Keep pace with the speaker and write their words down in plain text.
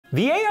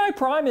The AI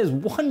Prime is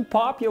one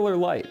popular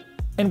light.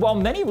 And while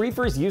many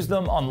reefers use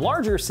them on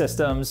larger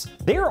systems,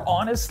 they are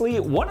honestly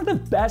one of the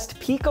best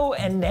pico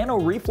and nano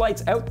reef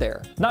lights out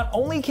there. Not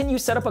only can you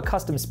set up a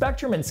custom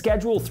spectrum and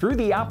schedule through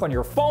the app on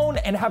your phone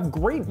and have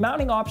great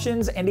mounting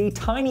options and a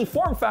tiny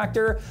form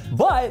factor,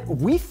 but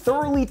we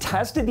thoroughly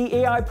tested the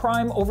AI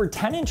Prime over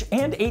 10-inch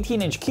and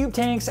 18-inch cube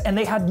tanks, and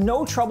they had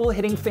no trouble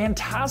hitting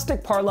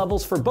fantastic par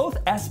levels for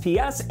both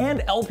SPS and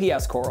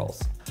LPS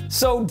corals.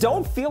 So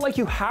don't feel like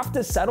you have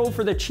to settle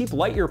for the cheap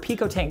light your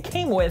pico tank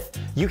came with.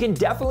 You can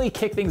definitely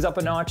kick things up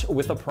a notch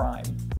with a Prime.